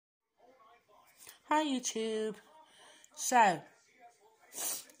Hi YouTube. So,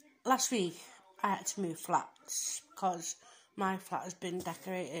 last week I had to move flats because my flat has been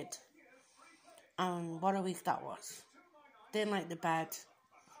decorated. And what a week that was. Didn't like the bed,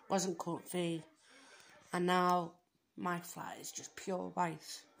 wasn't comfy, and now my flat is just pure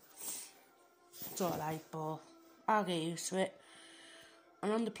white. It's alright, but I'll get used to it.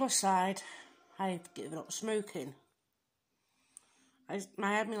 And on the plus side, I've given up smoking. I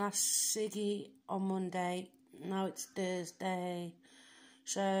had my last ciggy on Monday, now it's Thursday,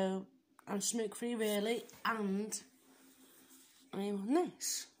 so I'm smoke free really, and I'm on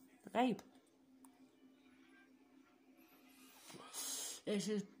this, the vape. This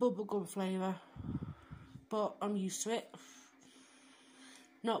is bubblegum flavour, but I'm used to it.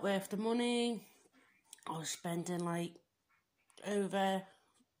 Not worth the money. I was spending like over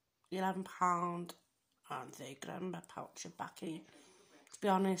 £11 and 30 gram a pouch of baccy. To be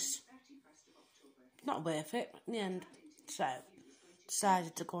honest, not worth it in the end. So,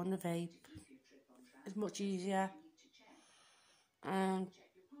 decided to go on the vape. It's much easier. And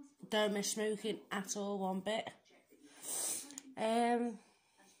don't miss smoking at all one bit.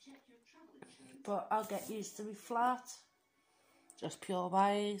 But I'll get used to my flat. Just pure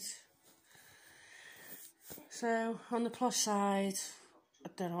white. So, on the plus side, I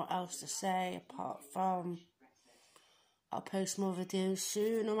don't know what else to say apart from I'll post more videos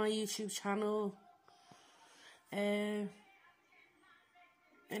soon on my YouTube channel.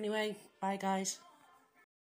 Anyway, bye guys.